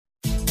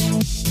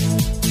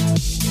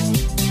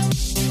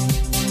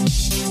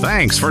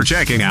Thanks for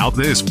checking out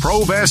this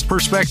ProVest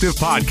Perspective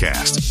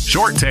podcast.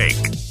 Short take.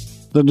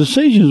 The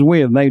decisions we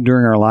have made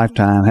during our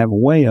lifetime have a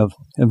way of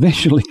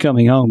eventually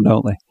coming home,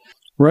 don't they?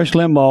 Rush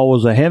Limbaugh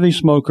was a heavy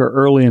smoker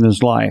early in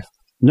his life.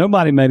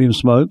 Nobody made him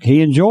smoke.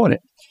 He enjoyed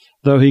it,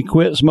 though he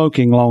quit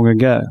smoking long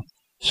ago.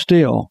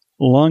 Still,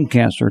 lung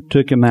cancer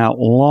took him out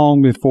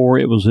long before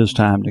it was his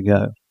time to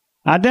go.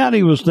 I doubt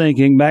he was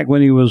thinking, back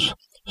when he was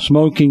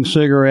smoking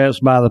cigarettes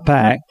by the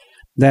pack,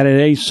 that at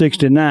age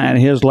 69,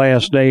 his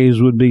last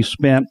days would be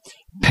spent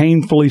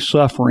painfully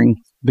suffering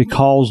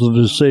because of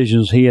the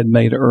decisions he had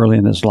made early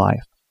in his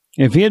life.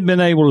 If he had been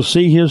able to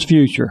see his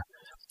future,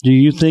 do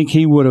you think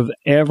he would have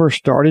ever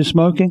started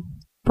smoking?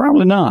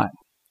 Probably not.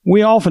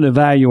 We often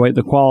evaluate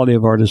the quality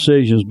of our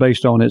decisions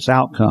based on its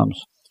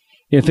outcomes.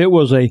 If it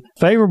was a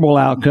favorable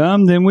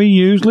outcome, then we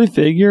usually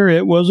figure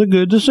it was a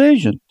good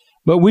decision.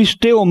 But we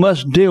still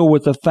must deal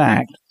with the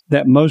fact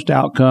that most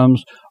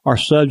outcomes are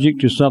subject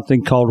to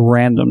something called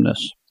randomness.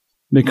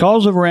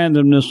 Because of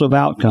randomness of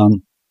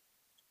outcome,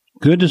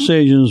 good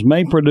decisions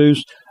may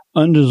produce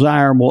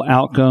undesirable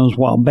outcomes,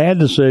 while bad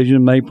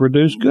decisions may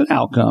produce good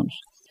outcomes.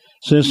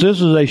 Since this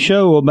is a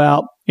show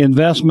about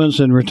investments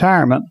and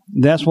retirement,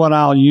 that's what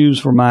I'll use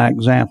for my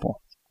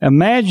example.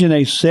 Imagine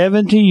a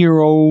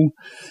 70-year-old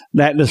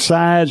that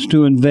decides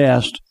to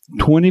invest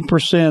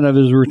 20% of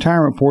his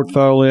retirement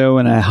portfolio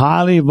in a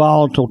highly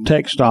volatile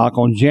tech stock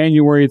on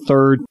January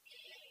 3rd.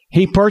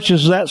 He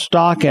purchases that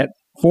stock at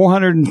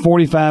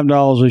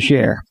 $445 a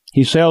share.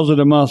 He sells it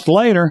a month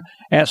later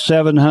at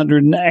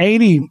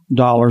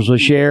 $780 a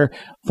share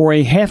for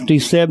a hefty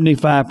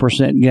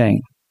 75%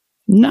 gain.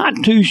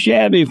 Not too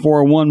shabby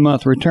for a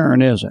one-month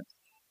return, is it?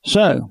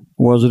 So,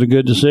 was it a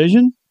good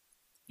decision?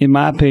 In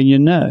my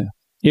opinion, no.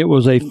 It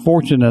was a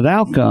fortunate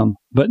outcome,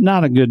 but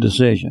not a good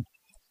decision.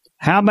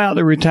 How about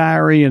the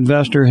retiree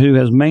investor who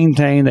has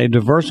maintained a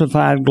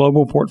diversified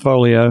global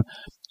portfolio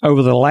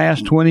over the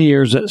last 20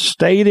 years that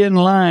stayed in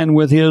line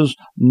with his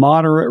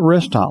moderate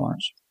risk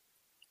tolerance?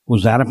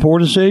 Was that a poor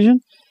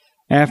decision?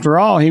 After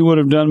all, he would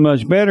have done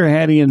much better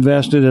had he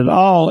invested at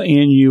all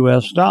in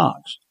U.S.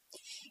 stocks.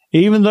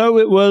 Even though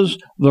it was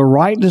the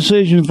right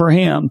decision for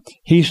him,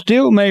 he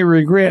still may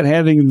regret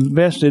having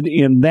invested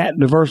in that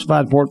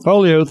diversified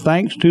portfolio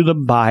thanks to the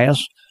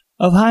bias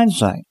of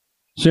hindsight.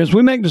 Since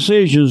we make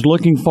decisions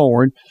looking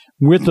forward,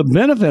 with the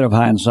benefit of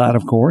hindsight,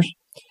 of course,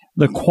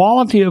 the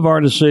quality of our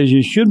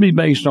decisions should be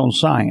based on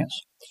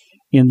science.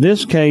 In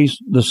this case,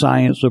 the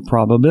science of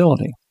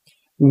probability.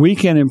 We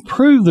can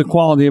improve the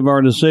quality of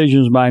our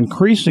decisions by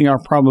increasing our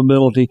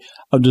probability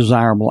of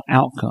desirable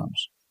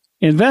outcomes.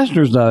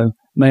 Investors, though,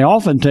 may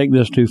often take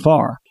this too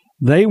far.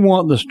 They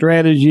want the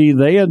strategy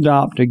they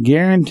adopt to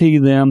guarantee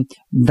them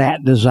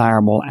that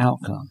desirable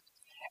outcome.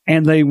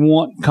 And they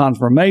want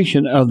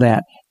confirmation of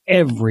that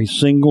every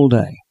single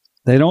day.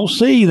 They don't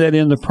see that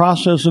in the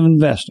process of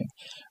investing,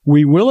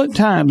 we will at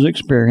times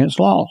experience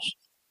loss.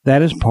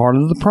 That is part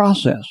of the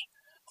process.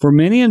 For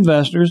many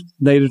investors,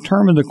 they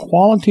determine the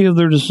quality of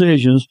their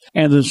decisions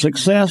and the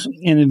success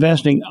in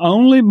investing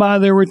only by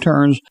their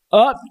returns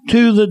up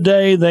to the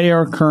day they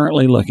are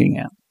currently looking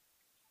at.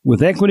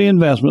 With equity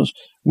investments,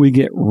 we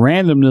get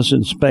randomness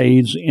in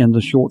spades in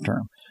the short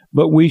term,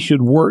 but we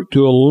should work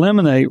to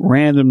eliminate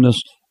randomness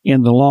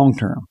in the long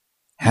term.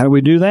 How do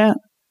we do that?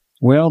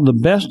 Well, the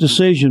best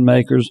decision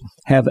makers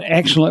have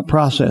excellent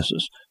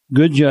processes,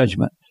 good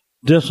judgment,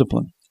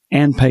 discipline,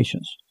 and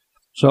patience.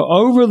 So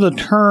over the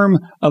term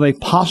of a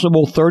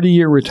possible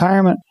 30-year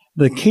retirement,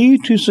 the key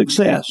to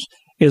success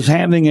is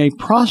having a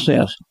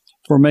process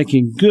for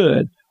making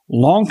good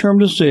long-term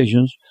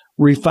decisions,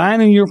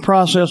 refining your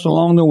process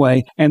along the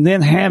way, and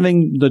then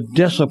having the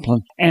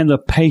discipline and the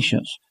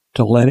patience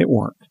to let it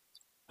work.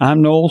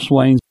 I'm Noel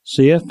Swain,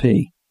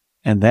 CFP,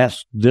 and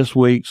that's this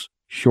week's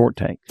Short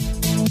Take.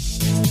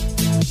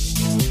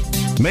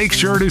 Make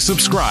sure to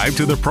subscribe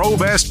to the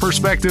ProVest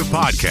Perspective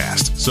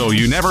podcast so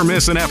you never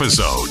miss an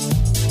episode.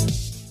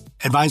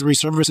 Advisory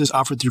services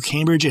offered through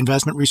Cambridge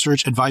Investment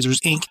Research Advisors,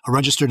 Inc., a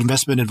registered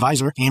investment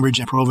advisor. Cambridge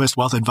and ProVest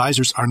Wealth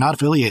Advisors are not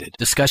affiliated.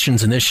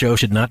 Discussions in this show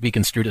should not be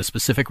construed as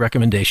specific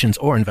recommendations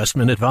or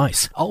investment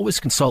advice.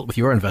 Always consult with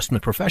your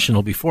investment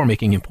professional before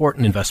making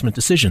important investment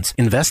decisions.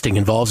 Investing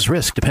involves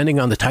risk. Depending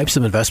on the types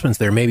of investments,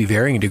 there may be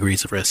varying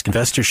degrees of risk.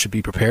 Investors should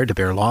be prepared to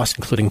bear loss,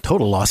 including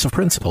total loss of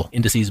principal.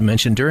 Indices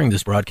mentioned during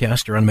this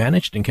broadcast are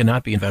unmanaged and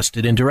cannot be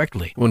invested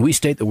indirectly. When we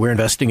state that we're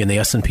investing in the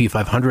S&P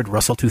 500,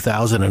 Russell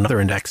 2000, and other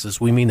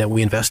indexes, we mean that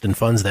we invest in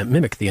funds that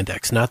mimic the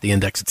index, not the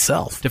index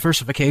itself.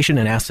 Diversification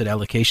and asset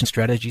allocation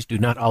strategies do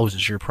not always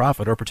assure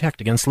profit or protect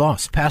against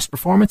loss. Past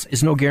performance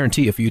is no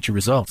guarantee of future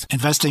results.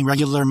 Investing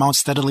regular amounts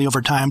steadily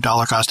over time,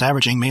 dollar cost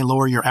averaging, may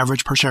lower your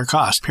average per share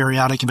cost.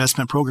 Periodic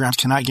investment programs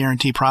cannot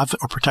guarantee profit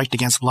or protect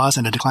against loss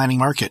in a declining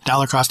market.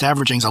 Dollar cost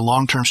averaging is a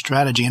long-term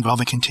strategy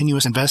involving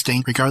continuous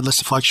investing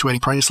regardless of fluctuating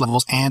price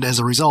levels, and as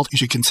a result, you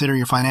should consider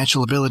your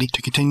financial ability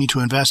to continue to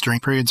invest during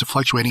periods of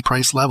fluctuating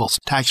price levels.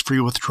 Tax-free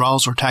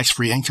withdrawals or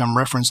tax-free income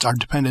referenced are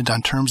dependent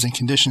on terms and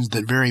conditions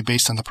that vary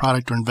based on the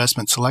product or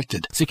investment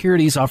selected.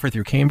 Securities offered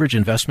through Cambridge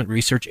Investment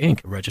Research,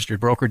 Inc., a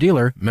registered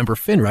broker-dealer, member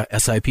FINRA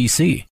SIPC.